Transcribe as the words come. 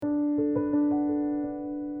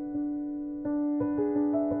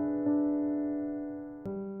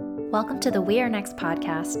Welcome to the We Are Next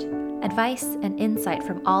podcast, advice and insight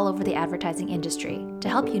from all over the advertising industry to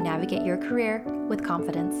help you navigate your career with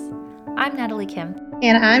confidence. I'm Natalie Kim.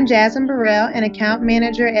 And I'm Jazmin Burrell, an account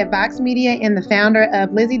manager at Vox Media and the founder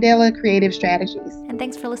of Lizzie Della Creative Strategies. And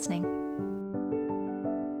thanks for listening.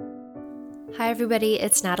 Hi everybody,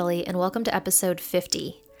 it's Natalie and welcome to episode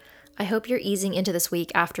 50. I hope you're easing into this week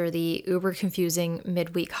after the uber confusing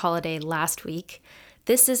midweek holiday last week.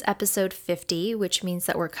 This is episode 50, which means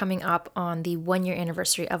that we're coming up on the 1-year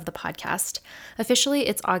anniversary of the podcast. Officially,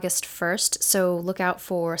 it's August 1st, so look out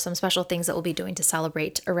for some special things that we'll be doing to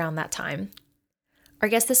celebrate around that time. Our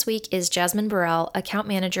guest this week is Jazmin Burrell, account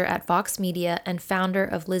manager at Vox Media and founder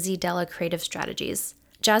of Lizzie Della Creative Strategies.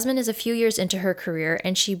 Jazmin is a few years into her career,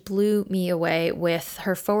 and she blew me away with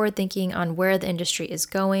her forward thinking on where the industry is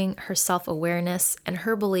going, her self-awareness, and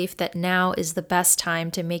her belief that now is the best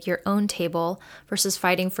time to make your own table versus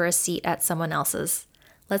fighting for a seat at someone else's.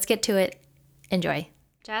 Let's get to it. Enjoy.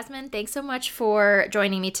 Jazmin, thanks so much for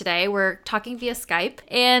joining me today. We're talking via Skype.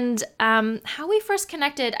 And how we first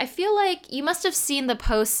connected, I feel like you must have seen the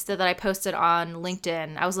post that I posted on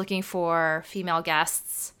LinkedIn. I was looking for female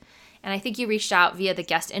guests. And I think you reached out via the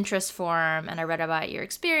guest interest form, and I read about your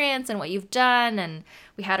experience and what you've done, and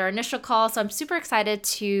we had our initial call. So I'm super excited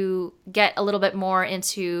to get a little bit more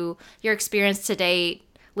into your experience to date,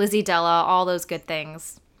 Lizzie Della, all those good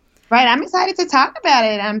things. Right. I'm excited to talk about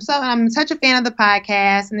it. I'm such a fan of the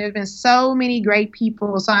podcast, and there's been so many great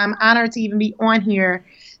people. So I'm honored to even be on here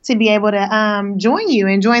to be able to join you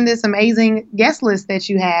and join this amazing guest list that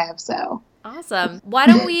you have. So. Awesome. Why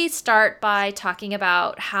don't we start by talking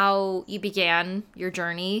about how you began your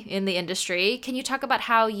journey in the industry? Can you talk about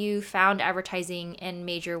how you found advertising and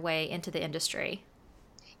made your way into the industry?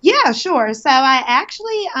 Yeah, sure. So I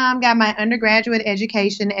actually got my undergraduate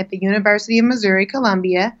education at the University of Missouri,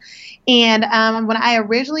 Columbia. And when I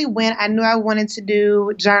originally went, I knew I wanted to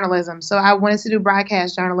do journalism. So I wanted to do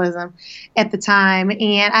broadcast journalism at the time.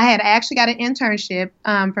 And I had actually got an internship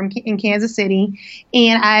in Kansas City.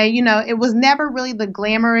 And it was never really the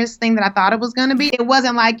glamorous thing that I thought it was going to be. It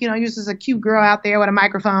wasn't like, you're just a cute girl out there with a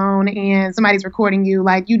microphone and somebody's recording you.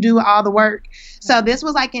 Like, you do all the work. So this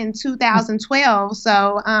was like in 2012.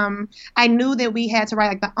 So I knew that we had to write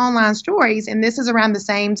like the online stories. And this is around the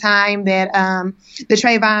same time that the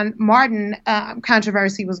Trayvon Martin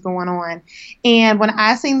controversy was going on. And when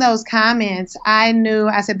I seen those comments, I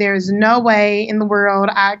said, there's no way in the world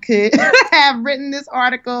I could have written this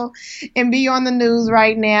article and be on the news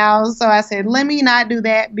right now. So I said, let me not do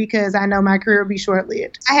that because I know my career will be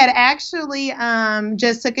short-lived. I had actually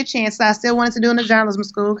just took a chance. I still wanted to do in a journalism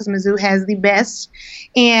school because Mizzou has the best.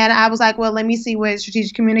 And I was like, well, let me see what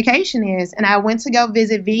strategic communication is. And I went to go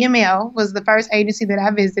visit VML, was the first agency that I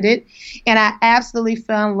visited. And I absolutely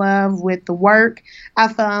fell in love with the work. I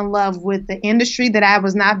fell in love with the industry that I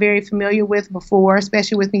was not very familiar with before,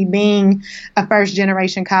 especially with me being a first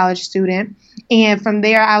generation college student. And from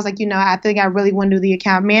there, I was like, I think I really want to do the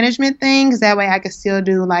account management thing because that way I could still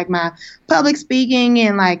do like my public speaking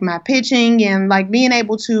and like my pitching and like being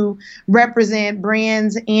able to represent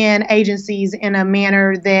brands and agencies in a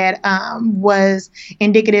manner that was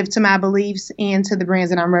indicative to my beliefs and to the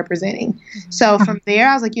brands that I'm representing. Mm-hmm. So from there,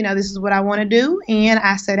 I was like, this is what I want to do. And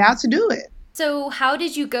I set out to do it. So how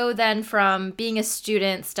did you go then from being a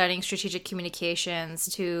student studying strategic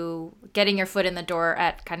communications to getting your foot in the door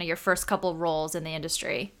at kind of your first couple roles in the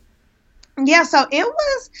industry? Yeah, so it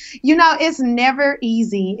was, it's never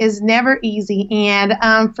easy. It's never easy.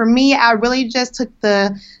 And for me, I really just took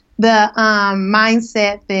the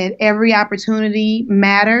mindset that every opportunity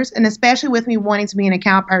matters, and especially with me wanting to be an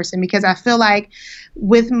account person, because I feel like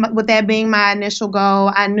with that being my initial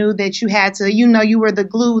goal, I knew that you had to, you were the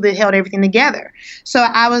glue that held everything together. So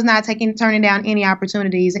I was not turning down any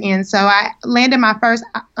opportunities. And so I landed my first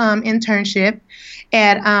internship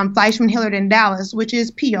at Fleischman Hillard in Dallas, which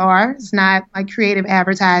is PR. It's not like creative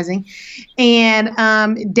advertising.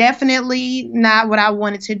 And definitely not what I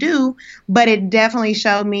wanted to do, but it definitely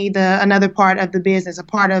showed me another part of the business, a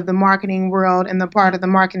part of the marketing world and the part of the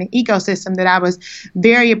marketing ecosystem that I was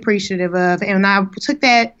very appreciative of. And I took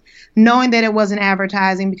that knowing that it wasn't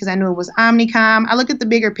advertising because I knew it was Omnicom. I looked at the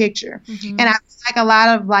bigger picture. Mm-hmm. And I feel like a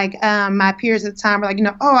lot of my peers at the time were like,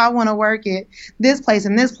 I want to work at this place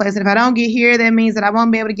and this place. And if I don't get here, that means that I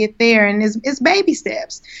won't be able to get there. And it's baby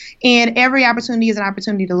steps. And every opportunity is an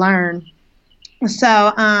opportunity to learn. So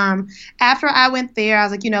after I went there, I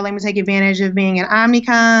was like, let me take advantage of being at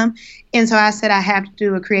Omnicom. And so I said I have to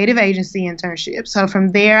do a creative agency internship. So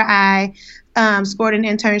from there, I scored an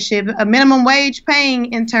internship, a minimum wage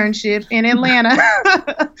paying internship in Atlanta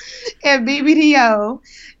at BBDO.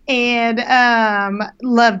 and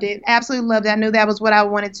loved it. Absolutely loved it. I knew that was what I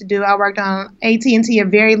wanted to do. I worked on AT&T, a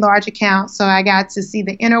very large account, so I got to see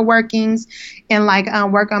the inner workings and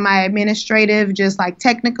work on my administrative, just like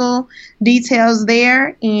technical details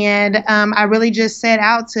there. And I really just set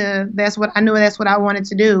out to. That's what I wanted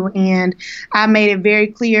to do, and I made it very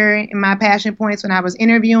clear in my passion points when I was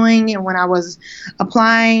interviewing and when I was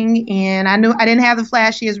applying. And I knew I didn't have the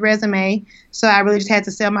flashiest resume. So I really just had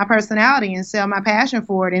to sell my personality and sell my passion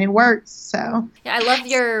for it, and it worked. So yeah, I love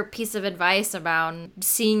your piece of advice about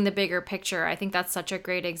seeing the bigger picture. I think that's such a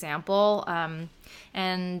great example.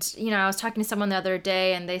 And, I was talking to someone the other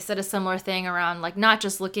day and they said a similar thing around like not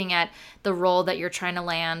just looking at the role that you're trying to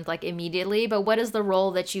land like immediately, but what is the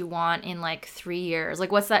role that you want in like 3 years?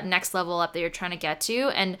 Like what's that next level up that you're trying to get to?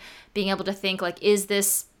 And being able to think like, is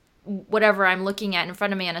this whatever I'm looking at in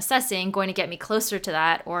front of me and assessing going to get me closer to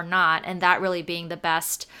that or not? And that really being the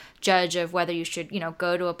best judge of whether you should,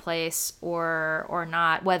 go to a place or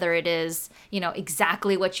not, whether it is,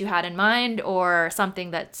 exactly what you had in mind or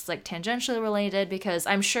something that's like tangentially related, because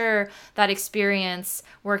I'm sure that experience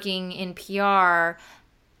working in PR,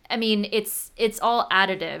 I mean, it's all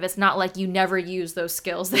additive. It's not like you never use those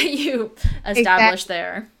skills that you established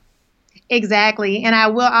there. Exactly. And I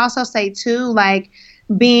will also say too,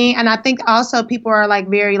 and I think also people are like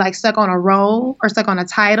very like stuck on a role or stuck on a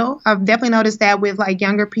title. I've definitely noticed that with like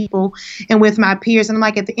younger people and with my peers. And I'm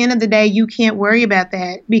like, at the end of the day, you can't worry about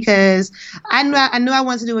that because I knew I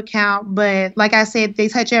wanted to do account, but like I said, they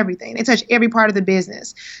touch everything. They touch every part of the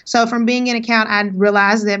business. So from being in account, I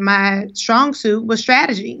realized that my strong suit was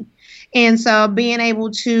strategy. And so being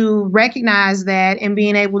able to recognize that and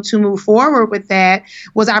being able to move forward with that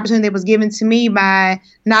was an opportunity that was given to me by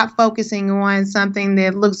not focusing on something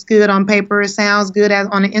that looks good on paper, sounds good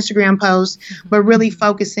on an Instagram post, but really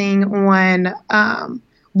focusing on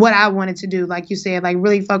what I wanted to do, like you said, like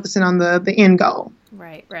really focusing on the end goal.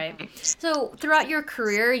 Right. So throughout your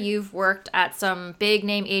career, you've worked at some big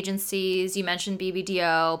name agencies. You mentioned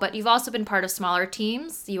BBDO, but you've also been part of smaller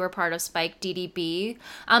teams. You were part of Spike DDB.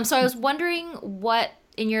 So I was wondering what,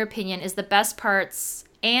 in your opinion, is the best parts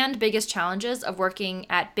and biggest challenges of working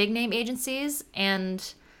at big name agencies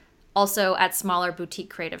and also at smaller boutique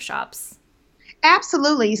creative shops?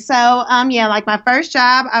 Absolutely. So, like my first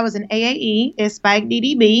job, I was an AAE at Spike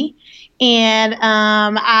DDB, and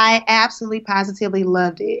I absolutely positively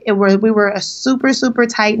loved it. We were a super, super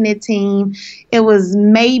tight-knit team. It was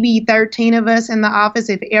maybe 13 of us in the office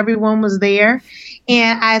if everyone was there.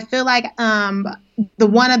 And I feel like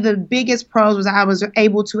one of the biggest pros was I was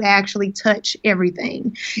able to actually touch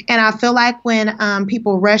everything. And I feel like when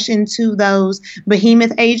people rush into those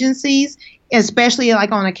behemoth agencies, especially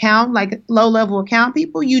like on account, like low level account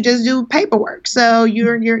people, you just do paperwork. So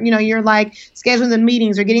you're like scheduling the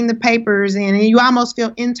meetings or getting the papers in, and you almost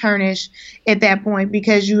feel internish at that point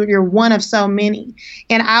because you're one of so many.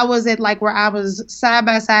 And I was at like where I was side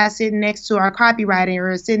by side sitting next to our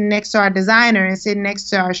copywriter or sitting next to our designer and sitting next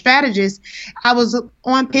to our strategist. I was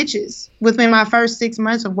on pitches within my first 6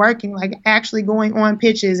 months of working, like actually going on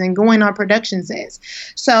pitches and going on production sets.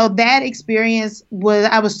 So that experience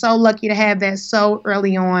I was so lucky to have that so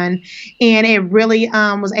early on, and it really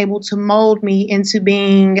was able to mold me into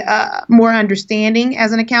being more understanding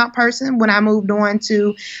as an account person when I moved on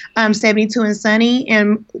to 72 and Sunny,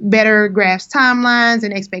 and better grasp timelines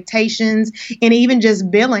and expectations and even just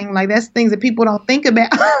billing. Like that's things that people don't think about.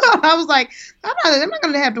 I was like, I'm not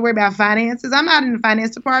going to have to worry about finances. I'm not in the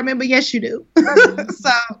finance department, but yes, you do.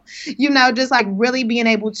 So, just like really being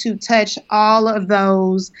able to touch all of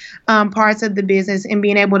those parts of the business and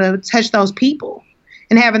being able to touch those people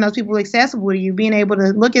and having those people accessible to you, being able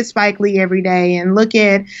to look at Spike Lee every day and look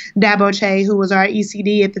at Dabo Che, who was our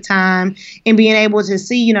ECD at the time, and being able to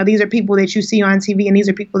see, these are people that you see on TV and these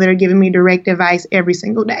are people that are giving me direct advice every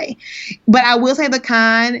single day. But I will say the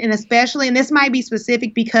con, and especially, and this might be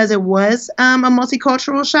specific because it was a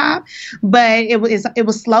multicultural shop, but it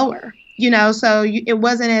was slower. So it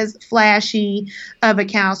wasn't as flashy of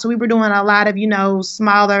accounts. So we were doing a lot of,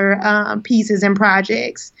 smaller pieces and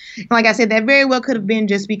projects. And like I said, that very well could have been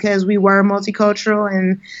just because we were multicultural,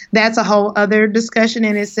 and that's a whole other discussion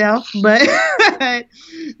in itself. But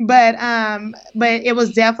it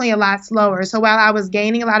was definitely a lot slower. So while I was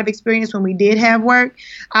gaining a lot of experience when we did have work,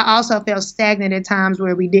 I also felt stagnant at times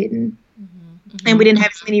where we didn't. And we didn't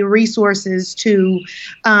have as many resources to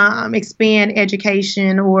expand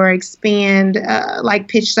education or expand like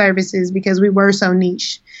pitch services because we were so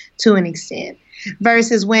niche to an extent.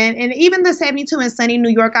 versus and even the 72 and Sunny New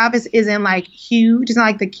York office isn't like huge. It's not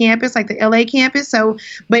like the campus, like the LA campus. So,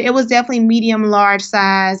 but it was definitely medium, large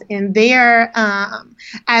size. And there,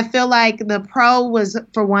 I feel like the pro was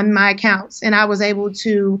for my accounts, and I was able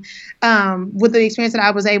to, with the experience that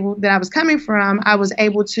I was coming from, I was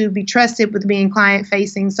able to be trusted with being client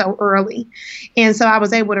facing so early. And so I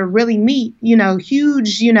was able to really meet,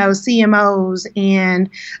 huge, CMOs and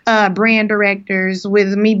brand directors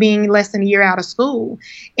with me being less than a year out of school.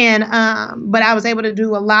 And, but I was able to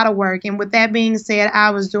do a lot of work. And with that being said, I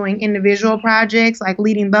was doing individual projects, like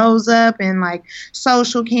leading those up, and like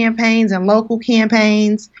social campaigns and local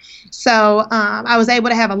campaigns. So I was able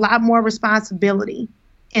to have a lot more responsibility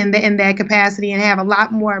in that capacity, and have a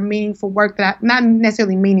lot more meaningful work not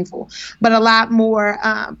necessarily meaningful, but a lot more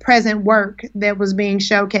present work that was being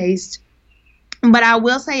showcased. But I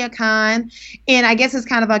will say a con, and I guess it's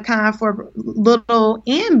kind of a con for little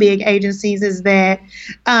and big agencies, is that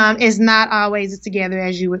it's not always as together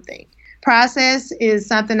as you would think. Process is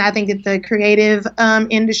something I think that the creative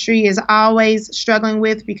industry is always struggling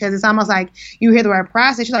with, because it's almost like you hear the word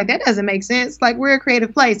process, you're like, that doesn't make sense. Like, we're a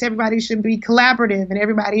creative place. Everybody should be collaborative, and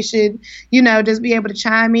everybody should, just be able to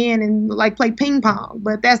chime in and like play ping pong.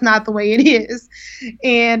 But that's not the way it is.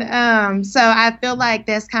 And so I feel like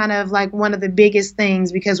that's kind of like one of the biggest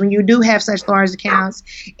things, because when you do have such large accounts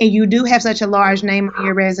and you do have such a large name on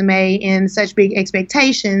your resume and such big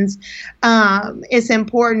expectations, it's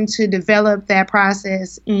important to develop that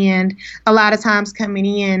process. And a lot of times coming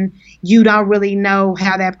in, you don't really know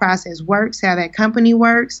how that process works, how that company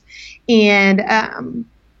works. And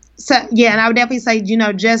so, yeah, and I would definitely say,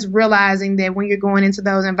 just realizing that when you're going into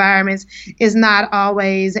those environments is not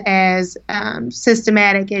always as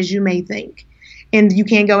systematic as you may think. And you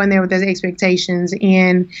can't go in there with those expectations.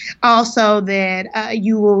 And also that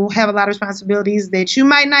you will have a lot of responsibilities that you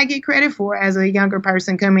might not get credit for as a younger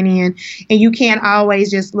person coming in. And you can't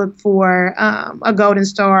always just look for a golden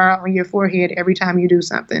star on your forehead every time you do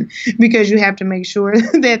something, because you have to make sure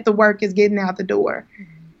that the work is getting out the door.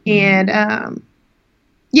 Mm-hmm. And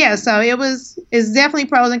yeah, so it's definitely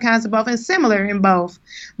pros and cons of both, and similar in both.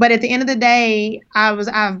 But at the end of the day,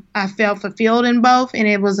 I felt fulfilled in both, and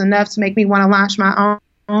it was enough to make me want to launch my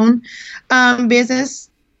own business.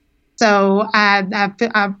 So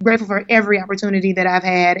I'm grateful for every opportunity that I've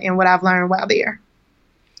had and what I've learned while there.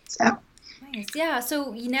 So. Nice. Yeah.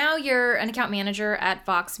 So now you're an account manager at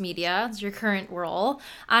Vox Media. It's your current role,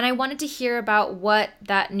 and I wanted to hear about what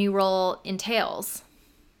that new role entails.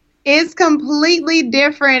 It's completely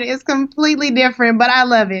different. But I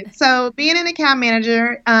love it. So being an account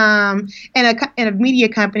manager in a media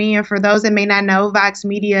company, and for those that may not know, Vox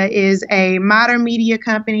Media is a modern media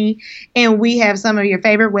company, and we have some of your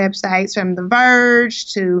favorite websites, from The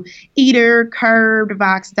Verge to Eater, Curbed,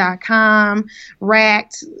 Vox.com,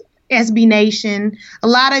 Racked, SB Nation, a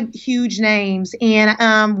lot of huge names.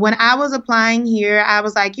 And when I was applying here, I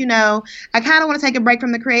was like, I kind of want to take a break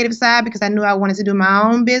from the creative side, because I knew I wanted to do my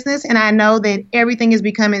own business. And I know that everything is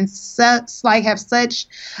becoming have such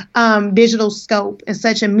digital scope and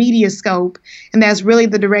such a media scope. And that's really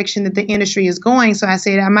the direction that the industry is going. So I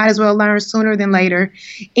said, I might as well learn sooner than later.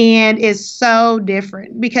 And it's so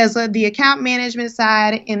different, because the account management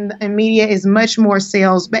side in media is much more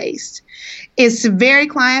sales based. It's very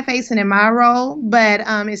client-facing in my role, but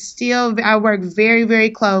it's still, I work very,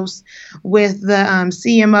 very close with the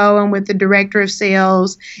CMO and with the director of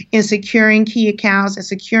sales in securing key accounts and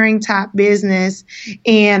securing top business,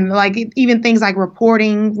 and like even things like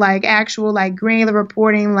reporting, like actual like granular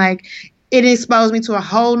reporting, like it exposed me to a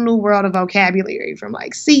whole new world of vocabulary, from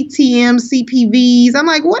like CTM, CPVs. I'm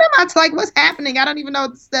like, what am I like? What's happening? I don't even know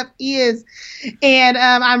what this stuff is. And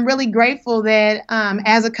I'm really grateful that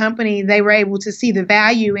as a company, they were able to see the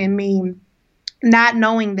value in me, not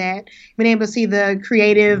knowing that, being able to see the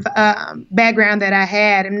creative background that I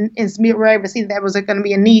had, and were able to see that was going to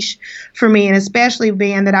be a niche for me, and especially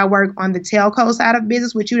being that I work on the telco side of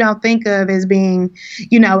business, which you don't think of as being,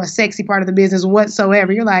 a sexy part of the business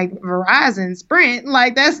whatsoever. You're like Verizon, Sprint,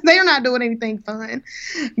 like they're not doing anything fun.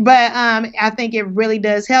 But I think it really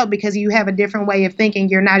does help, because you have a different way of thinking.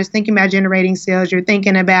 You're not just thinking about generating sales. You're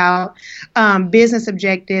thinking about business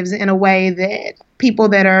objectives in a way that people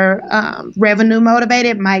that are revenue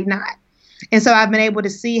motivated might not. And so I've been able to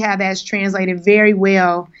see how that's translated very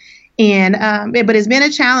well. And but it's been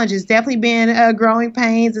a challenge. It's definitely been growing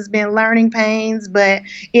pains. It's been learning pains, but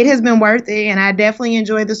it has been worth it. And I definitely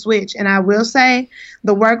enjoy the switch. And I will say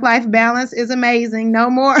the work-life balance is amazing. No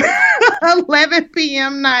more 11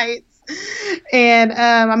 p.m. nights. And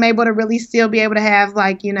I'm able to really still be able to have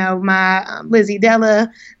like, my Lizzie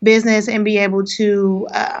Della business and be able to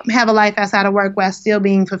have a life outside of work while still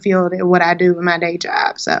being fulfilled at what I do in my day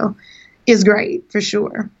job. So it's great for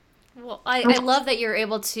sure. Well, I love that you're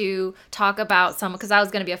able to talk about some, because that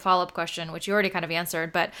was going to be a follow-up question, which you already kind of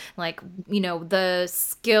answered, but like, the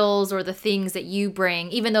skills or the things that you bring,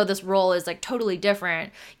 even though this role is like totally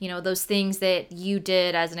different, those things that you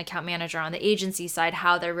did as an account manager on the agency side,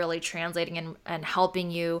 how they're really translating and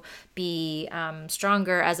helping you be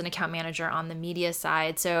stronger as an account manager on the media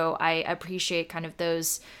side. So I appreciate kind of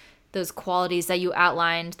those qualities that you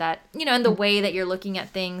outlined, that, and the way that you're looking at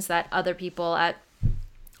things that other people at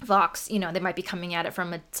Vox, they might be coming at it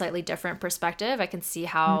from a slightly different perspective. I can see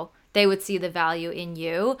how they would see the value in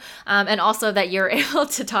you. And also that you're able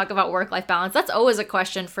to talk about work-life balance. That's always a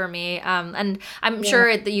question for me. And I'm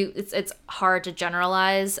sure that it's hard to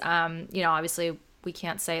generalize. Obviously we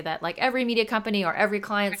can't say that like every media company or every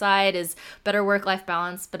client side is better work-life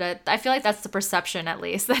balance, but I feel like that's the perception, at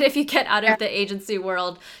least, that if you get out of the agency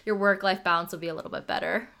world, your work-life balance will be a little bit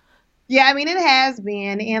better. Yeah, I mean, it has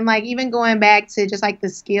been. And like, even going back to just like the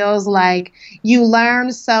skills, like you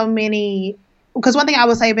learn so many, because one thing I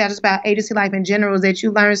would say about just about agency life in general is that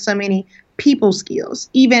you learn so many people skills,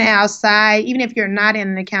 even outside, even if you're not in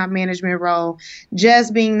an account management role,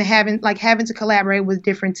 just having to collaborate with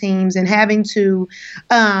different teams and having to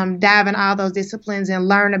dive in all those disciplines and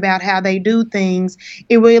learn about how they do things.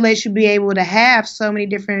 It really lets you be able to have so many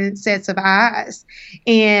different sets of eyes.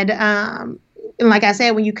 And like I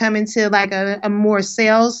said, when you come into like a more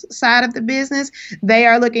sales side of the business, they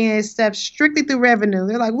are looking at stuff strictly through revenue.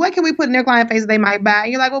 They're like, what can we put in their client face that they might buy?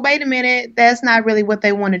 And you're like, well, wait a minute, that's not really what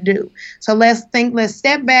they want to do. So let's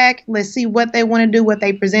step back, let's see what they want to do, what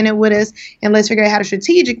they presented with us, and let's figure out how to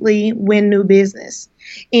strategically win new business.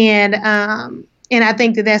 And I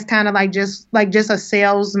think that that's kind of like just a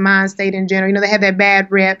sales mind state in general. They have that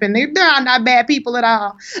bad rep, and they're not bad people at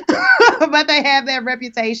all, but they have that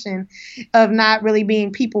reputation of not really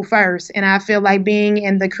being people first. And I feel like being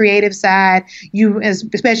in the creative side,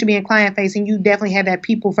 especially being client facing, you definitely have that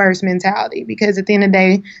people first mentality, because at the end of the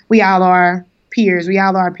day, we all are peers. We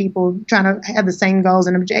all are people trying to have the same goals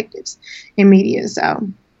and objectives in media. So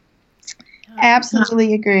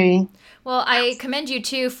absolutely agree. Well, I commend you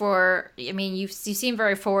too for, you seem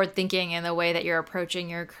very forward thinking in the way that you're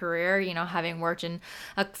approaching your career, having worked in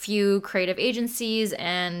a few creative agencies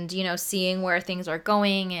and, seeing where things are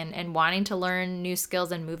going and wanting to learn new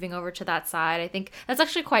skills and moving over to that side. I think that's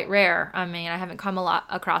actually quite rare. I haven't come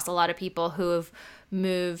across a lot of people who have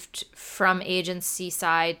moved from agency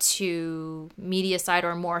side to media side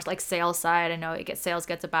or more like sales side. I know sales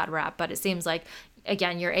gets a bad rap, but it seems like,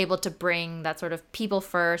 again, you're able to bring that sort of people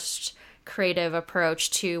first creative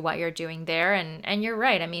approach to what you're doing there. And you're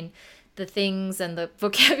right. The things and the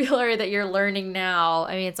vocabulary that you're learning now,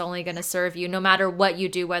 it's only going to serve you no matter what you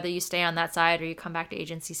do, whether you stay on that side or you come back to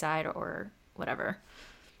agency side or whatever.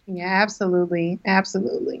 Yeah, absolutely.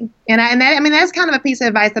 Absolutely. And that's kind of a piece of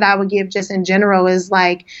advice that I would give just in general is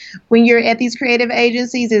like, when you're at these creative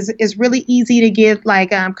agencies, it's really easy to get like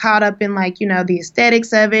caught up in like, the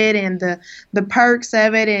aesthetics of it and the perks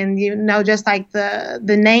of it and, just like the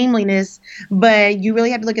nameliness. But you really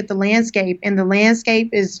have to look at the landscape, and the landscape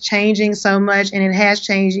is changing so much, and it has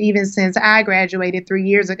changed even since I graduated 3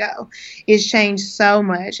 years ago. It's changed so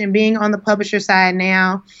much. And being on the publisher side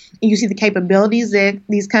now, and you see the capabilities that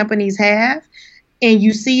these companies have, and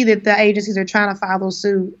you see that the agencies are trying to follow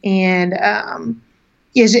suit. And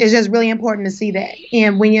it's just really important to see that.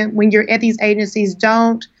 And when you're at these agencies,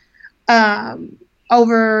 don't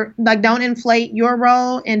don't inflate your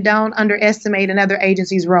role and don't underestimate another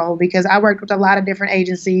agency's role, because I worked with a lot of different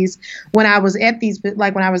agencies when I was at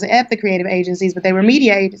the creative agencies, but they were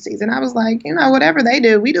media agencies. And I was like, whatever they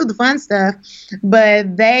do, we do the fun stuff,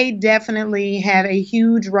 but they definitely have a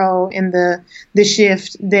huge role in the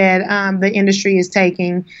shift that the industry is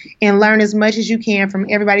taking. And learn as much as you can from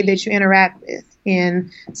everybody that you interact with and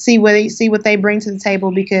see what they bring to the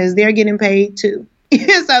table, because they're getting paid too.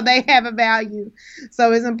 So they have a value.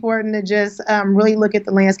 So it's important to just really look at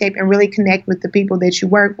the landscape and really connect with the people that you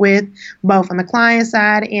work with, both on the client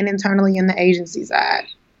side and internally in the agency side.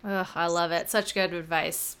 Oh, I love it. Such good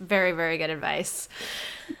advice. Very, very good advice.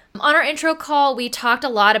 On our intro call, we talked a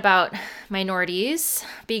lot about minorities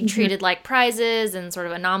being treated like prizes and sort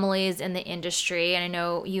of anomalies in the industry. And I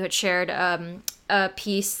know you had shared a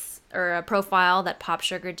piece or a profile that Pop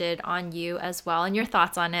Sugar did on you as well, and your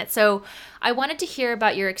thoughts on it. So I wanted to hear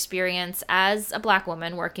about your experience as a Black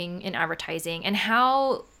woman working in advertising and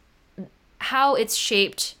how it's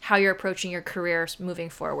shaped how you're approaching your career moving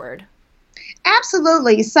forward.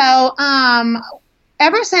 Absolutely. So,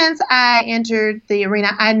 ever since I entered the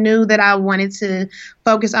arena, I knew that I wanted to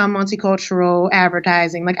focus on multicultural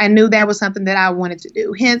advertising. Like, I knew that was something that I wanted to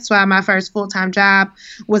do. Hence why my first full-time job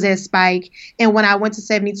was at Spike. And when I went to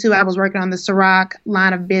 72, I was working on the Ciroc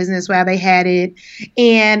line of business while they had it.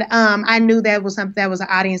 And I knew that was something that was an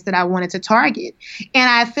audience that I wanted to target. And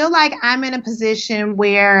I feel like I'm in a position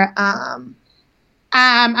where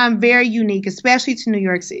I'm very unique, especially to New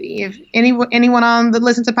York City. If anyone on the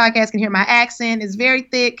listen to podcast can hear my accent, it's very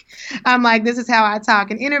thick. I'm like, this is how I talk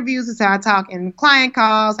in interviews. This is how I talk in client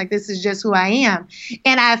calls. Like, this is just who I am.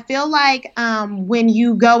 And I feel like when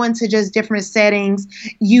you go into just different settings,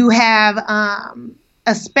 you have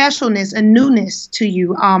a specialness, a newness to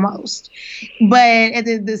you almost. But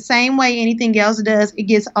the same way anything else does, it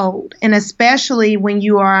gets old. And especially when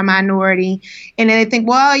you are a minority and then they think,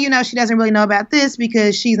 well, she doesn't really know about this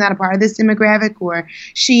because she's not a part of this demographic or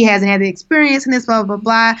she hasn't had the experience in this, blah, blah,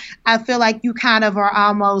 blah. I feel like you kind of are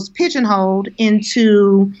almost pigeonholed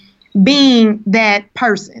into being that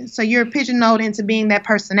person. So you're pigeonholed into being that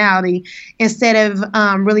personality instead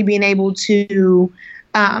of really being able to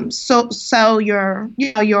so your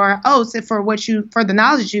oaths for the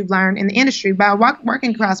knowledge you've learned in the industry by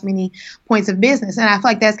working across many points of business. And I feel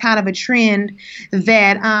like that's kind of a trend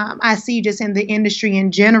that I see just in the industry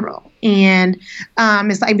in general. And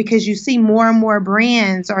it's like, because you see more and more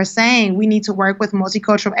brands are saying we need to work with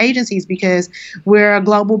multicultural agencies because we're a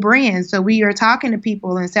global brand. So we are talking to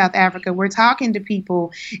people in South Africa. We're talking to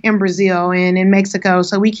people in Brazil and in Mexico.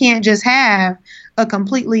 So we can't just have a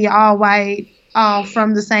completely all white, all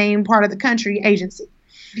from the same part of the country agency.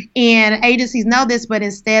 And agencies know this, but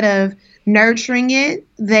instead of nurturing it,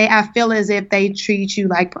 I feel as if they treat you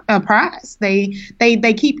like a prize. They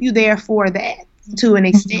keep you there for that to an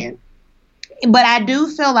extent. But I do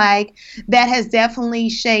feel like that has definitely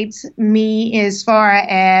shaped me as far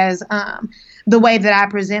as the way that I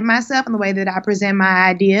present myself and the way that I present my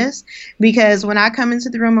ideas. Because when I come into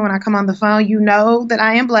the room and when I come on the phone, you know that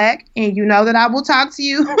I am Black and you know that I will talk to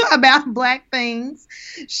you about Black things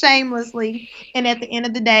shamelessly. And at the end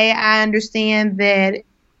of the day, I understand that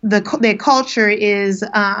that culture is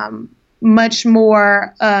much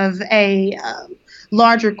more of a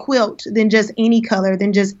larger quilt than just any color,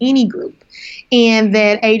 than just any group. And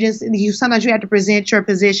that sometimes you have to present your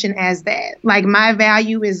position as that. Like, my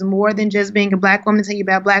value is more than just being a Black woman, tell you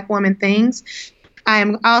about Black woman things. I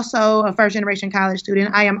am also a first generation college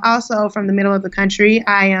student. I am also from the middle of the country.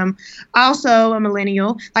 I am also a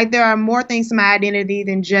millennial. Like, there are more things to my identity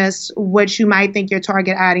than just what you might think your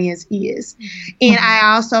target audience is. And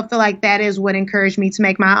I also feel like that is what encouraged me to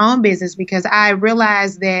make my own business, because I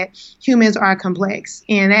realize that humans are complex.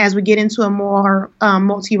 And as we get into a more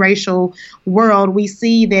multiracial world, we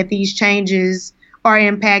see that these changes are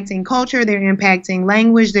impacting culture, they're impacting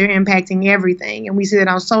language, they're impacting everything. And we see that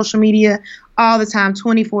on social media all the time,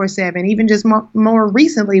 24/7, even just more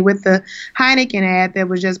recently with the Heineken ad that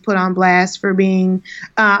was just put on blast for being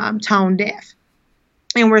tone deaf.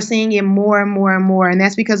 And we're seeing it more and more and more. And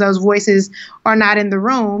that's because those voices are not in the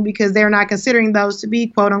room, because they're not considering those to be,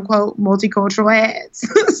 quote unquote, multicultural ads.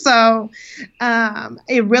 So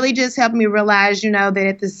it really just helped me realize,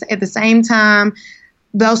 that at the same time,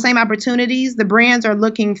 those same opportunities, the brands are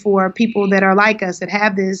looking for people that are like us, that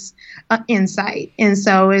have this insight. And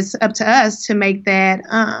so it's up to us to make that,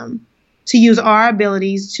 to use our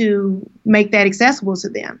abilities to make that accessible to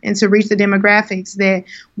them and to reach the demographics that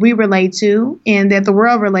we relate to and that the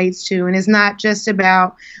world relates to. And it's not just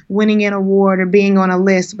about winning an award or being on a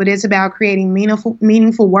list, but it's about creating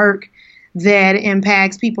meaningful work that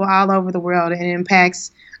impacts people all over the world and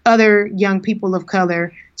impacts other young people of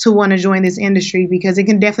color to want to join this industry, because it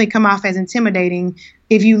can definitely come off as intimidating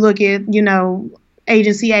if you look at,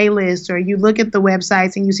 agency A-list, or you look at the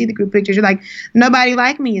websites and you see the group pictures. You're like, nobody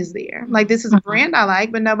like me is there. Like, this is a brand I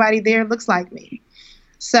like, but nobody there looks like me.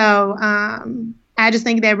 So I just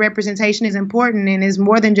think that representation is important, and is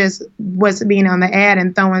more than just what's being on the ad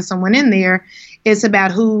and throwing someone in there. It's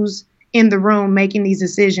about who's in the room making these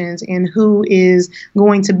decisions and who is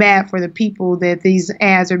going to bat for the people that these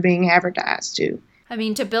ads are being advertised to. I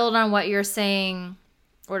mean, to build on what you're saying,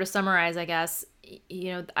 or to summarize, I guess,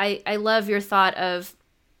 I love your thought of,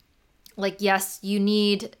 like, yes, you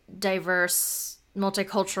need diverse,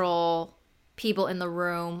 multicultural people in the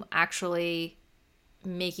room actually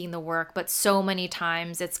making the work, but so many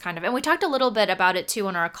times it's kind of, and we talked a little bit about it too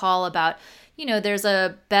on our call about, there's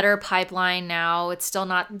a better pipeline now. It's still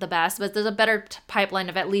not the best, but there's a better pipeline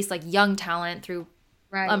of at least like young talent through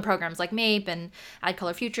programs like MAPE and Add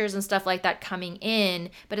Color Futures and stuff like that coming in.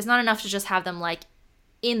 But it's not enough to just have them like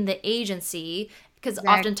in the agency, Because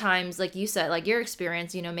oftentimes, like you said, like your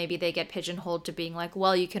experience, you know, maybe they get pigeonholed to being like,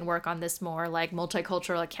 well, you can work on this more like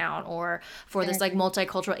multicultural account or for this like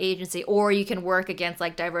multicultural agency, or you can work against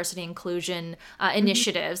like diversity inclusion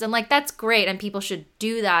initiatives. And like, that's great. And people should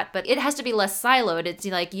do that. But it has to be less siloed. It's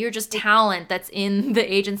like, you're just talent that's in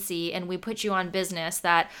the agency and we put you on business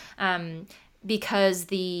that, because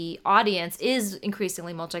the audience is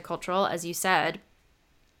increasingly multicultural, as you said,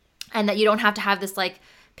 and that you don't have to have this like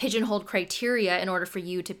pigeonholed criteria in order for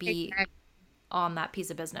you to be on that piece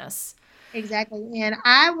of business. Exactly. And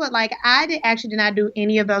actually did not do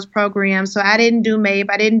any of those programs. So I didn't do MAPE.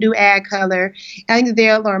 I didn't do Ad Color. I think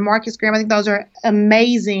or Marcus Graham. I think those are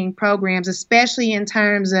amazing programs, especially in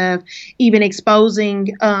terms of even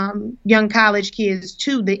exposing young college kids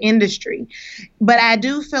to the industry. But I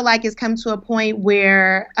do feel like it's come to a point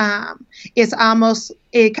where it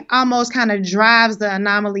almost kind of drives the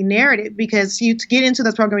anomaly narrative, because to get into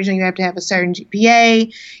those programs, you have to have a certain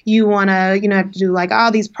GPA. You want to, have to do like all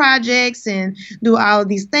these projects and do all of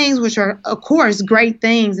these things, which are, of course, great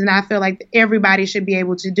things. And I feel like everybody should be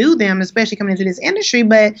able to do them, especially coming into this industry.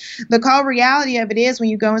 But the cold reality of it is, when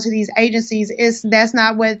you go into these agencies, that's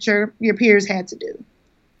not what your peers had to do.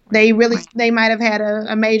 They might have had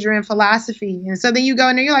a major in philosophy. And so then you go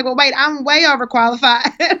in there, you're like, well, wait, I'm way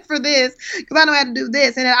overqualified for this because I know how to do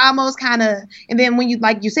this. And it almost kind of, and then when you,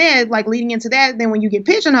 like you said, like leading into that, then when you get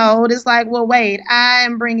pigeonholed, it's like, well, wait,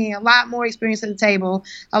 I'm bringing a lot more experience to the table,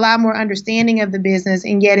 a lot more understanding of the business,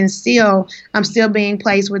 and yet I'm still being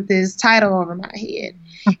placed with this title over my head.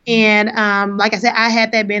 And like I said, I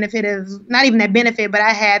had that benefit of, not even that benefit, but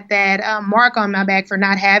I had that mark on my back for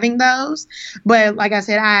not having those. But like I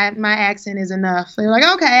said, my accent is enough. They're like,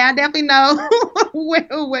 okay, I definitely know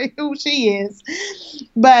who she is.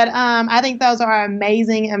 But I think those are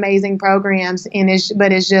amazing, amazing programs.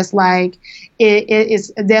 But it's just like, it's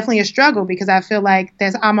definitely a struggle, because I feel like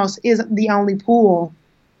that's almost is the only pool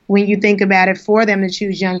when you think about it for them to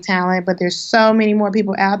choose young talent. But there's so many more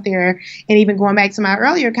people out there. And even going back to my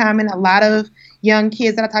earlier comment, a lot of young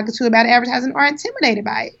kids that I talk to about advertising are intimidated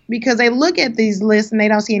by it, because they look at these lists and they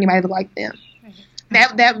don't see anybody like them.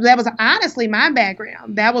 That was honestly my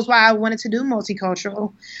background. That was why I wanted to do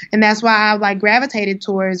multicultural. And that's why I gravitated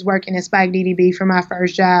towards working at Spike DDB for my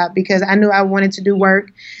first job, because I knew I wanted to do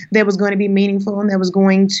work that was going to be meaningful and that was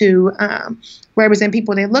going to represent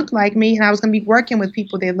people that looked like me. And I was going to be working with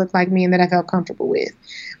people that looked like me and that I felt comfortable with.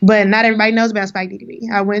 But not everybody knows about Spike DDB.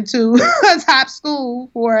 I went to a top school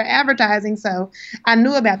for advertising, so I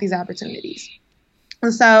knew about these opportunities.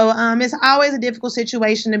 So it's always a difficult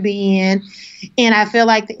situation to be in, and I feel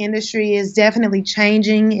like the industry is definitely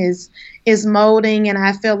changing, is molding, and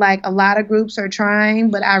I feel like a lot of groups are trying,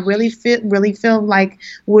 but I really feel like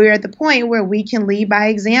we're at the point where we can lead by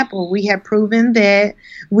example. We have proven that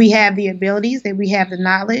we have the abilities, that we have the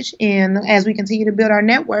knowledge, and as we continue to build our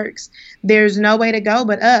networks, there's no way to go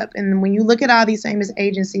but up. And when you look at all these famous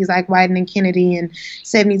agencies like Whiten and Kennedy and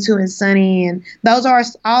 72 and Sunny, and those are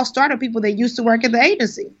all startup people that used to work at the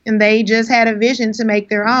agency, and they just had a vision to make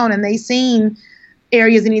their own, and they seen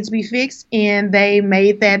areas that need to be fixed, and they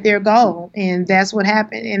made that their goal, and that's what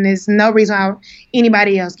happened. And there's no reason why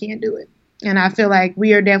anybody else can't do it. And I feel like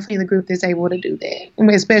we are definitely the group that's able to do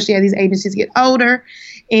that, especially as these agencies get older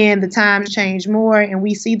and the times change more and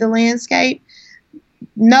we see the landscape.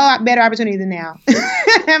 No better opportunity than now,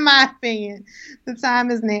 in my opinion. The time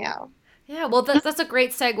is now. Yeah, well, that's a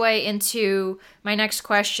great segue into my next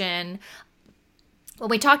question. When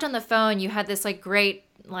we talked on the phone, you had this great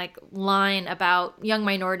line about young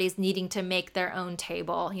minorities needing to make their own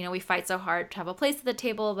table. We fight so hard to have a place at the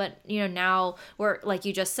table, but now we're, like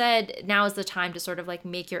you just said, now is the time to sort of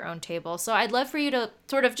make your own table. So I'd love for you to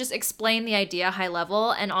sort of just explain the idea high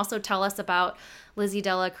level and also tell us about Lizzie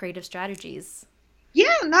Della Creative Strategies.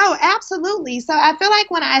 Yeah, no, absolutely. So I feel like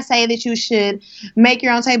when I say that you should make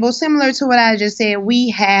your own table, similar to what I just said, we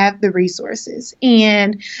have the resources,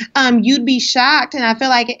 and you'd be shocked. And I feel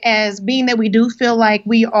like, as being that we do feel like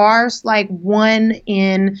we are one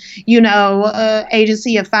in,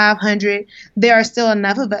 agency of 500, there are still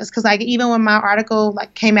enough of us. Because even when my article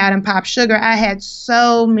came out in Pop Sugar, I had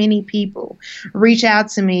so many people reach out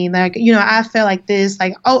to me. I felt like this,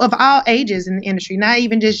 of all ages in the industry, not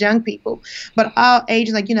even just young people, but all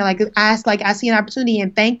ages, I see an opportunity,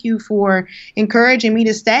 and thank you for encouraging me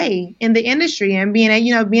to stay in the industry and being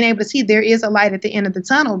able to see there is a light at the end of the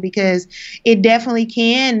tunnel, because it definitely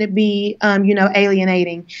can be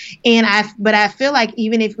alienating. But I feel like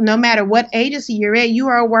even if, no matter what agency you're at, you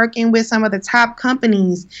are working with some of the top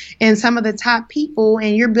companies and some of the top people,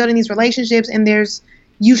 and you're building these relationships, and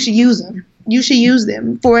you should use them. you should use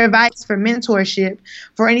them for advice, for mentorship,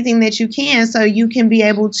 for anything that you can, so you can be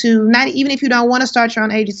able to, not even if you don't want to start your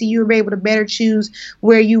own agency, you'll be able to better choose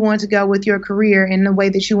where you want to go with your career and the way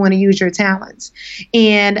that you want to use your talents.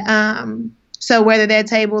 And so whether that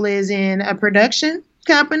table is in a production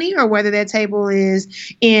company or whether that table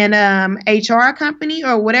is in HR company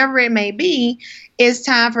or whatever it may be, it's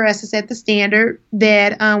time for us to set the standard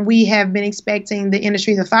that we have been expecting the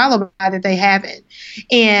industry to follow by, that they haven't.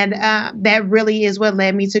 And that really is what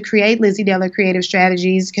led me to create Lizzie Della Creative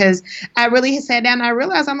Strategies, because I really sat down and I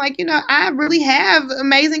realized, I'm like, I really have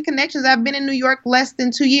amazing connections. I've been in New York less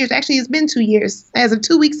than 2 years. Actually, it's been 2 years as of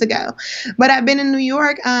 2 weeks ago. But I've been in New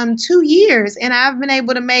York 2 years, and I've been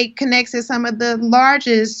able to make connects at some of the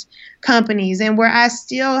largest companies, and where I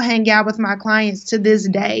still hang out with my clients to this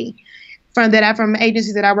day from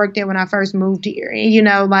agencies that I worked at when I first moved here.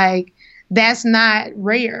 And, that's not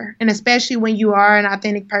rare. And especially when you are an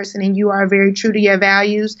authentic person and you are very true to your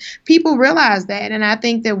values, people realize that. And I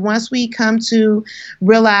think that once we come to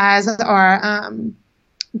realize our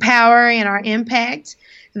power and our impact,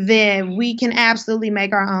 then we can absolutely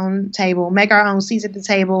make our own table, make our own seats at the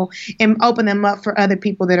table, and open them up for other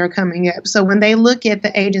people that are coming up. So when they look at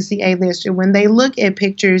the agency A-lister, when they look at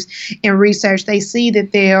pictures and research, they see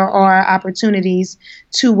that there are opportunities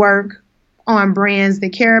to work on brands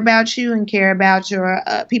that care about you and care about your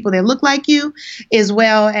people that look like you, as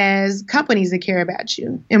well as companies that care about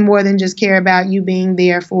you and more than just care about you being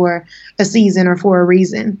there for a season or for a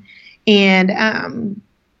reason. And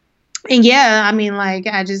yeah, I mean,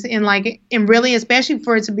 and really, especially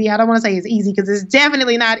for it to be, I don't want to say it's easy, because it's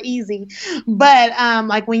definitely not easy. But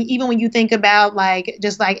when you think about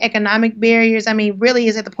just economic barriers, I mean, really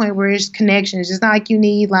is at the point where it's connections. It's not like you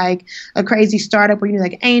need a crazy startup where you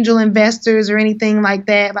need angel investors or anything like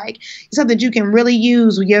that. It's something that you can really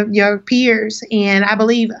use with your peers. And I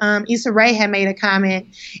believe Issa Rae had made a comment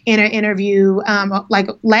in her interview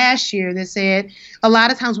last year that said, a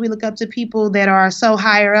lot of times we look up to people that are so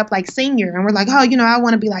higher up, like senior, and we're like, oh, I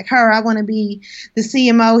want to be like her. I want to be the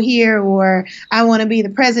CMO here, or I want to be the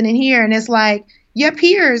president here. And it's like, your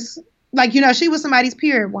peers, she was somebody's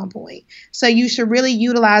peer at one point. So you should really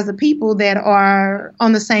utilize the people that are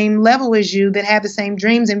on the same level as you, that have the same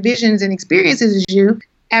dreams and visions and experiences as you.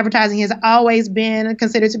 Advertising has always been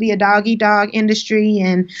considered to be a dog-eat-dog industry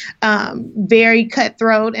and very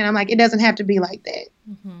cutthroat. And I'm like, it doesn't have to be like that.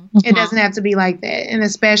 Mm-hmm. It doesn't have to be like that. And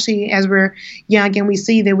especially as we're young and we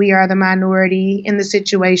see that we are the minority in the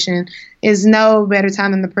situation, is no better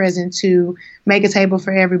time than the present to make a table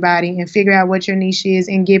for everybody and figure out what your niche is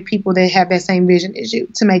and get people that have that same vision as you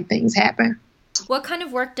to make things happen. What kind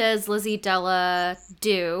of work does Lizzie Della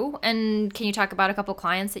do? And can you talk about a couple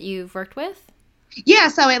clients that you've worked with? Yeah,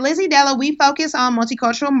 so at Lizzie Della, we focus on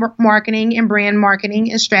multicultural marketing and brand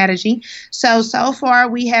marketing and strategy. So far,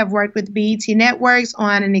 we have worked with BET Networks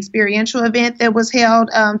on an experiential event that was held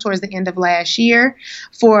towards the end of last year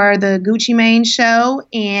for the Gucci Mane show.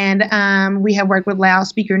 And we have worked with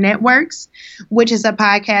Loudspeaker Networks, which is a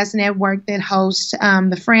podcast network that hosts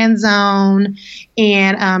The Friend Zone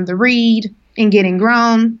and The Read and Getting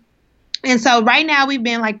Grown. And so right now we've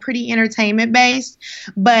been pretty entertainment based,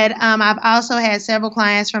 but I've also had several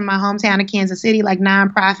clients from my hometown of Kansas City,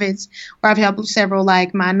 nonprofits, where I've helped several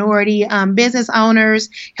minority business owners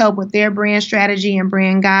help with their brand strategy and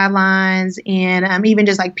brand guidelines, and even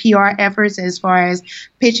just PR efforts as far as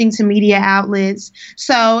pitching to media outlets.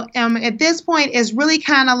 So at this point, it's really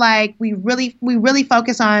kind of we really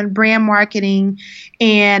focus on brand marketing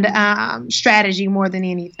and strategy more than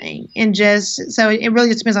anything, and just so it really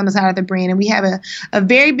just depends on the side of the brand. And we have a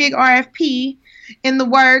very big RFP in the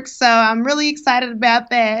works, so I'm really excited about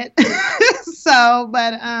that.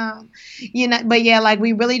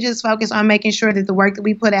 We really just focus on making sure that the work that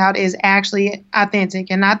we put out is actually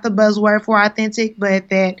authentic, and not the buzzword for authentic, but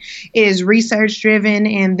that it is research driven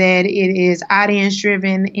and that it is audience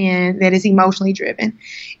driven and that it's emotionally driven.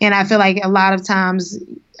 And I feel like a lot of times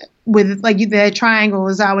with the triangle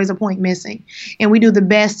is always a point missing, and we do the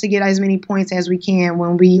best to get as many points as we can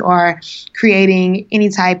when we are creating any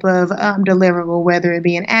type of deliverable, whether it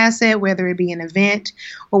be an asset, whether it be an event,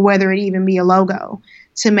 or whether it even be a logo,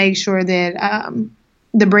 to make sure that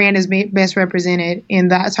the brand is best represented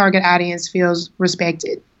and the target audience feels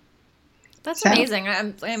respected. That's amazing.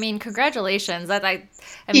 I mean, congratulations.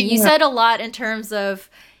 You said a lot in terms of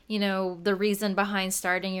the reason behind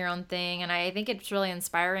starting your own thing. And I think it's really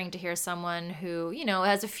inspiring to hear someone who,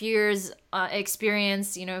 has a few years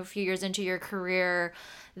experience, a few years into your career,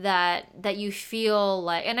 that you feel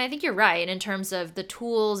like, and I think you're right in terms of the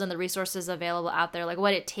tools and the resources available out there, like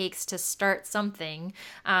what it takes to start something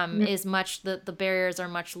is much, the barriers are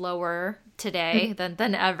much lower today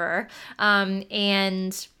than ever.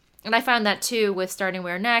 And I found that too with starting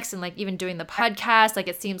Where Next and like even doing the podcast, like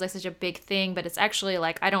it seems like such a big thing, but it's actually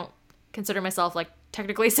like, I don't consider myself like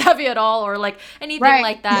technically savvy at all or like anything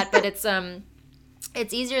like that, but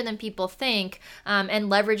it's easier than people think, and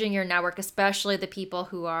leveraging your network, especially the people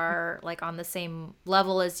who are like on the same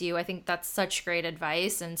level as you. I think that's such great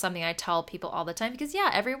advice and something I tell people all the time because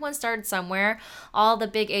everyone started somewhere. All the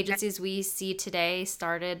big agencies we see today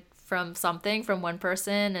started from something, from one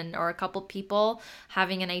person or a couple people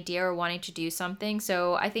having an idea or wanting to do something.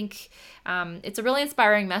 So I think it's a really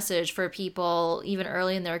inspiring message for people even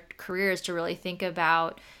early in their careers to really think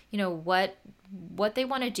about, what they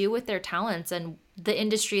want to do with their talents and the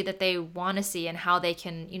industry that they want to see and how they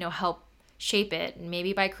can, help shape it,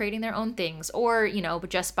 maybe by creating their own things or,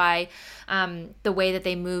 just by the way that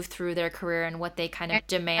they move through their career and what they kind of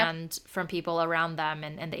demand from people around them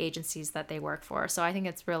and the agencies that they work for. So I think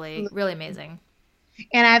it's really, really amazing.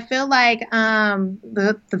 And I feel like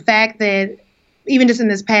the fact that even just in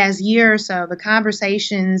this past year or so, the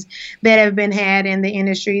conversations that have been had in the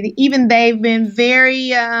industry, even they've been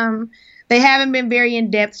very they haven't been very in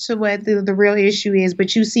depth to what the real issue is,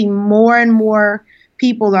 but you see more and more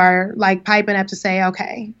people are like piping up to say,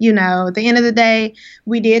 okay, at the end of the day,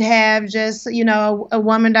 we did have just, a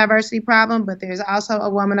woman diversity problem, but there's also a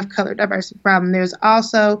woman of color diversity problem. There's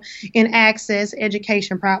also an access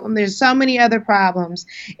education problem. There's so many other problems.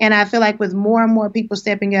 And I feel like with more and more people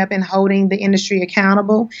stepping up and holding the industry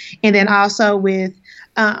accountable, and then also with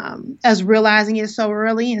us realizing it so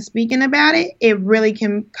early and speaking about it, it really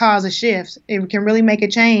can cause a shift. It can really make a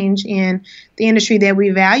change in the industry that we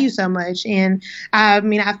value so much. And I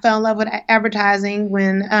fell in love with advertising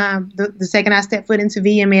when the second I stepped foot into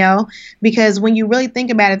VML, because when you really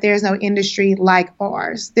think about it, there's no industry like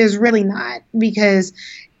ours. There's really not, because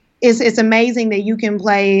it's amazing that you can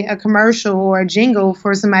play a commercial or a jingle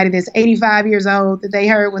for somebody that's 85 years old that they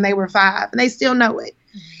heard when they were 5 and they still know it.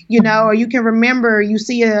 Or you can remember, you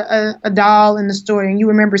see a doll in the store and you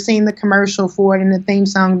remember seeing the commercial for it and the theme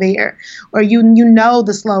song there, or you know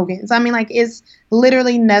the slogans. It's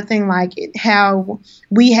literally nothing like it, how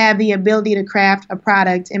we have the ability to craft a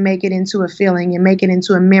product and make it into a feeling and make it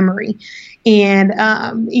into a memory and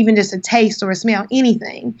even just a taste or a smell,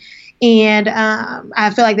 anything. And I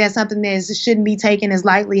feel like that's something that shouldn't be taken as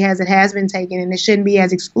lightly as it has been taken, and it shouldn't be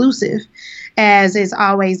as exclusive as it's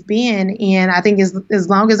always been. And I think as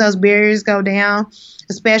long as those barriers go down,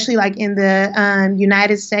 especially like in the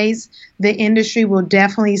United States, the industry will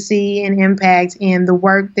definitely see an impact, and the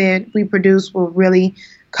work that we produce will really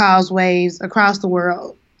cause waves across the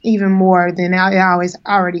world, even more than it always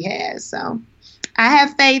already has. So I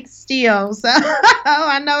have faith still. So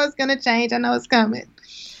I know it's going to change. I know it's coming.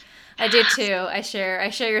 I did too. I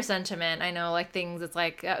share your sentiment. I know like things, it's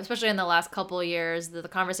like, especially in the last couple of years, the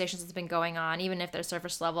conversations that's been going on, even if they're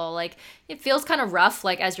surface level, like it feels kind of rough,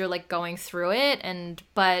 like as you're like going through it,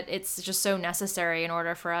 but it's just so necessary in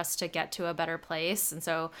order for us to get to a better place. And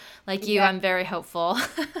so like you, I'm very hopeful.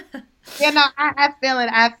 I feel it.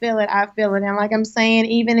 And like I'm saying,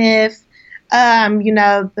 even if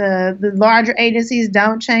the larger agencies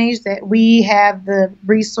don't change, that we have the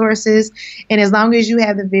resources. And as long as you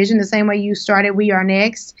have the vision, the same way you started We Are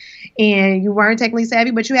Next, and you weren't technically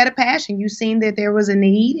savvy, but you had a passion. You seen that there was a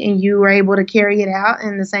need and you were able to carry it out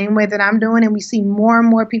in the same way that I'm doing. And we see more and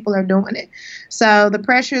more people are doing it. So the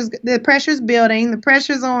pressure's building, the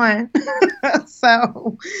pressure's on.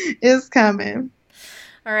 So it's coming.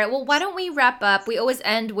 All right. Well, why don't we wrap up? We always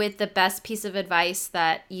end with the best piece of advice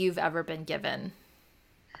that you've ever been given.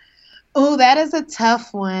 Oh, that is a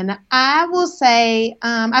tough one. I will say,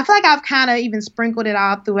 I feel like I've kind of even sprinkled it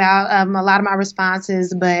all throughout a lot of my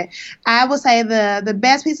responses, but I will say the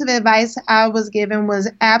best piece of advice I was given was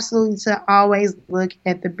absolutely to always look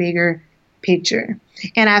at the bigger picture.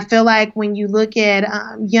 And I feel like when you look at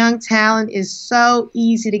young talent, it's so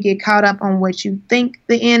easy to get caught up on what you think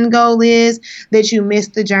the end goal is that you miss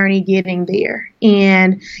the journey getting there.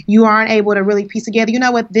 And you aren't able to really piece together, you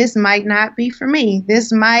know what, this might not be for me.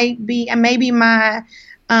 This might be, and maybe my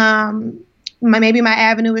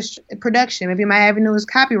avenue is production. Maybe my avenue is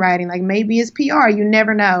copywriting. Like maybe it's PR. You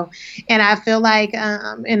never know. And I feel like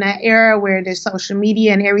in an era where there's social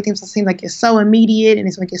media and everything seems like it's so immediate and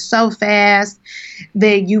it's like it's so fast,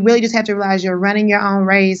 that you really just have to realize you're running your own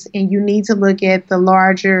race, and you need to look at the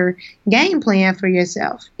larger game plan for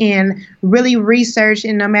yourself and really research,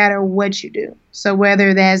 and no matter what you do. So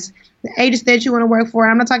whether that's the agency that you want to work for.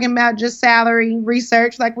 And I'm not talking about just salary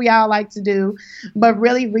research like we all like to do, but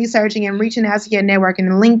really researching and reaching out to your network. And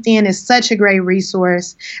LinkedIn is such a great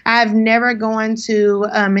resource. I've never gone to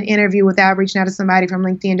an interview without reaching out to somebody from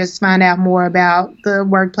LinkedIn just to find out more about the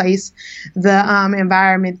workplace, the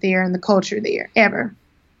environment there, and the culture there, ever.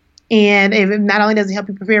 And if not only does it help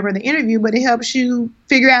you prepare for the interview, but it helps you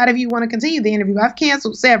figure out if you want to continue the interview. I've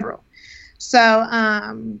canceled several. So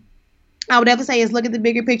I would definitely say is look at the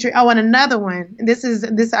bigger picture. Oh, and another one, this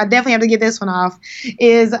I definitely have to get this one off,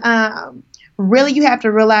 is really you have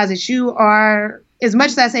to realize that you are, as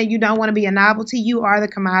much as I say you don't want to be a novelty, you are the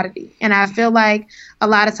commodity. And I feel like a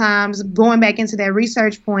lot of times going back into that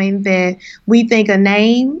research point that we think a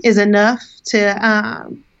name is enough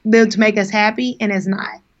to make us happy, and it's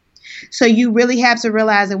not. So you really have to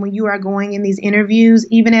realize that when you are going in these interviews,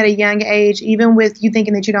 even at a young age, even with you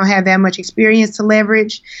thinking that you don't have that much experience to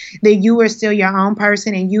leverage, that you are still your own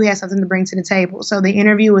person and you have something to bring to the table. So the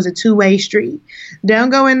interview is a two-way street. Don't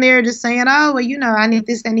go in there just saying, oh, well, I need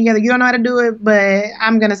this and the other. You don't know how to do it, but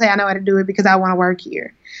I'm going to say I know how to do it because I want to work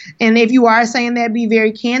here. And if you are saying that, be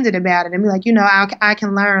very candid about it and be like, I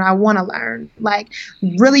can learn. I want to learn. Like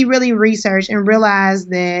really, really research and realize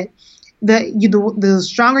that the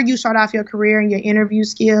stronger you start off your career and your interview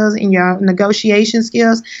skills and your negotiation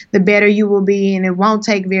skills, the better you will be, and it won't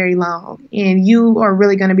take very long. And you are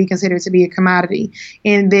really going to be considered to be a commodity,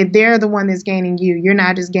 and that they're the one that's gaining you. You're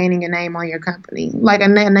not just gaining a name on your company, like a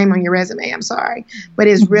name on your resume. I'm sorry, but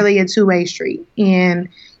it's really a two-way street, and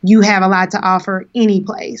you have a lot to offer any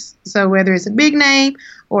place. So whether it's a big name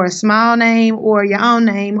or a small name or your own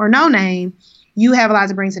name or no name, you have a lot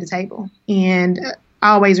to bring to the table. And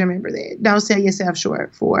always remember that. Don't sell yourself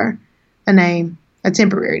short for a name, a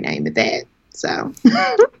temporary name at that. So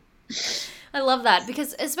I love that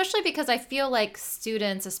especially because I feel like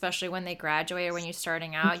students, especially when they graduate or when you're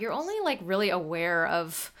starting out, you're only like really aware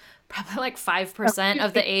of probably like 5%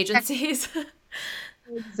 of the agencies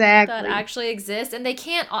exactly that actually exist. And they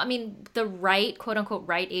can't, the right, quote unquote,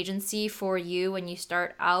 right agency for you when you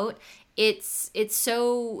start out, it's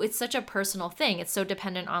such a personal thing. It's so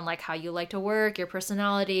dependent on like how you like to work, your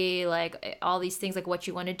personality, like all these things, like what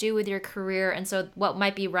you want to do with your career. And so what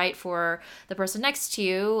might be right for the person next to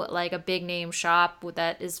you, like a big name shop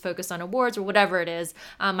that is focused on awards or whatever it is,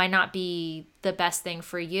 might not be the best thing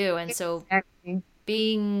for you. And so I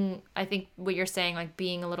think what you're saying, like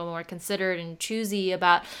being a little more considered and choosy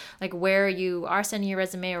about like where you are sending your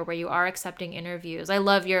resume or where you are accepting interviews. I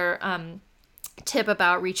love your tip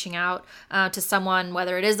about reaching out to someone,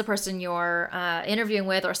 whether it is the person you're interviewing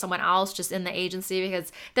with or someone else just in the agency,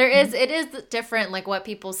 because it is different, like what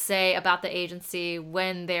people say about the agency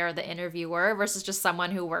when they're the interviewer versus just someone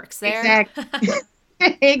who works there. Exactly.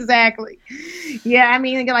 Exactly. Yeah,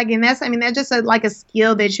 that's just like a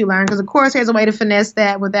skill that you learn, because of course there's a way to finesse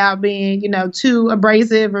that without being, too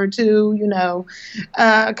abrasive or too,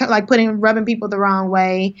 like rubbing people the wrong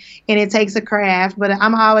way, and it takes a craft. But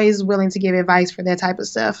I'm always willing to give advice for that type of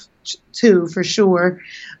stuff too, for sure.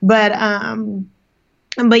 But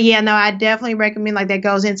yeah, no, I definitely recommend, like, that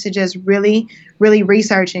goes into just really, really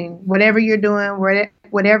researching whatever you're doing,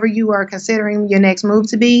 whatever you are considering your next move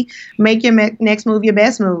to be. Make your next move your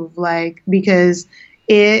best move, like, because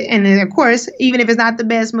and then of course, even if it's not the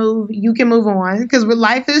best move, you can move on, because with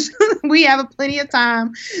life is, we have plenty of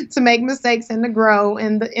time to make mistakes and to grow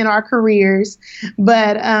in our careers.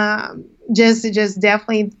 But just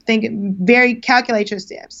definitely calculate your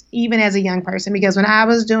steps, even as a young person. Because when I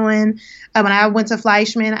went to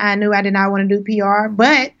Fleischman, I knew I did not want to do PR,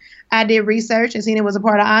 but I did research and seen it was a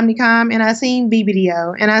part of Omnicom, and I seen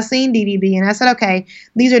BBDO and I seen DDB, and I said, okay,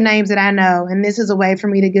 these are names that I know, and this is a way for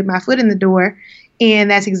me to get my foot in the door.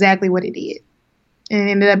 And that's exactly what it did. And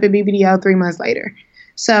it ended up at BBDO 3 months later.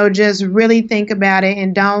 So just really think about it,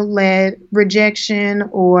 and don't let rejection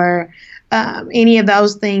or any of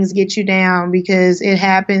those things get you down, because it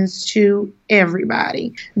happens to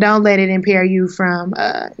everybody. Don't let it impair you from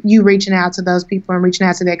you reaching out to those people and reaching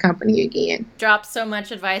out to that company again. Drop so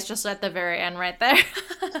much advice just at the very end right there.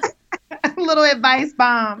 A little advice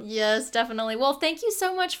bomb. Yes, definitely. Well, thank you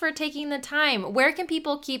so much for taking the time. Where can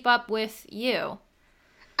people keep up with you?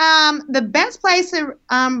 The best place to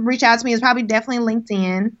reach out to me is probably definitely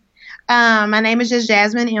LinkedIn. My name is just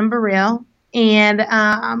Jazmin Burrell. And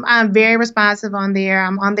I'm very responsive on there.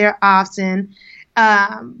 I'm on there often.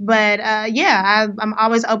 I'm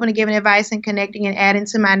always open to giving advice and connecting and adding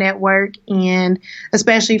to my network, and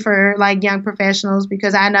especially for like young professionals,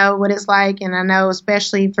 because I know what it's like, and I know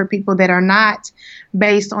especially for people that are not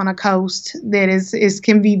based on a coast that is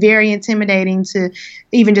can be very intimidating to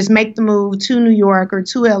even just make the move to New York or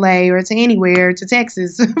to LA or to anywhere, to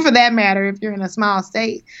Texas for that matter, if you're in a small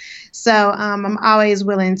state. So I'm always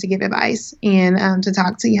willing to give advice and to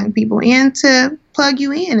talk to young people and to plug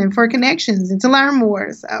you in and for connections and to learn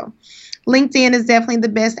more. So LinkedIn is definitely the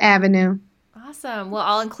best avenue. Awesome. Well,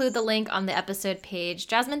 I'll include the link on the episode page.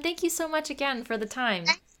 Jazmin, thank you so much again for the time.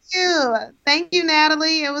 Thank you. Thank you,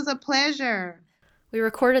 Natalie. It was a pleasure. We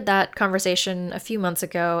recorded that conversation a few months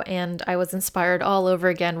ago, and I was inspired all over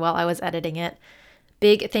again while I was editing it.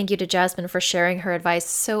 Big thank you to Jazmin for sharing her advice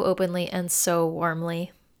so openly and so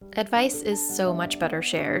warmly. Advice is so much better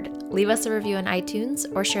shared. Leave us a review on iTunes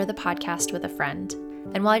or share the podcast with a friend.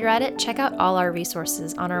 And while you're at it, check out all our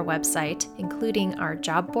resources on our website, including our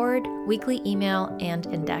job board, weekly email, and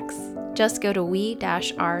index. Just go to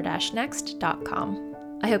we-r-next.com.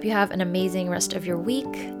 I hope you have an amazing rest of your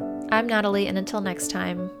week. I'm Natalie, and until next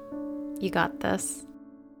time, you got this.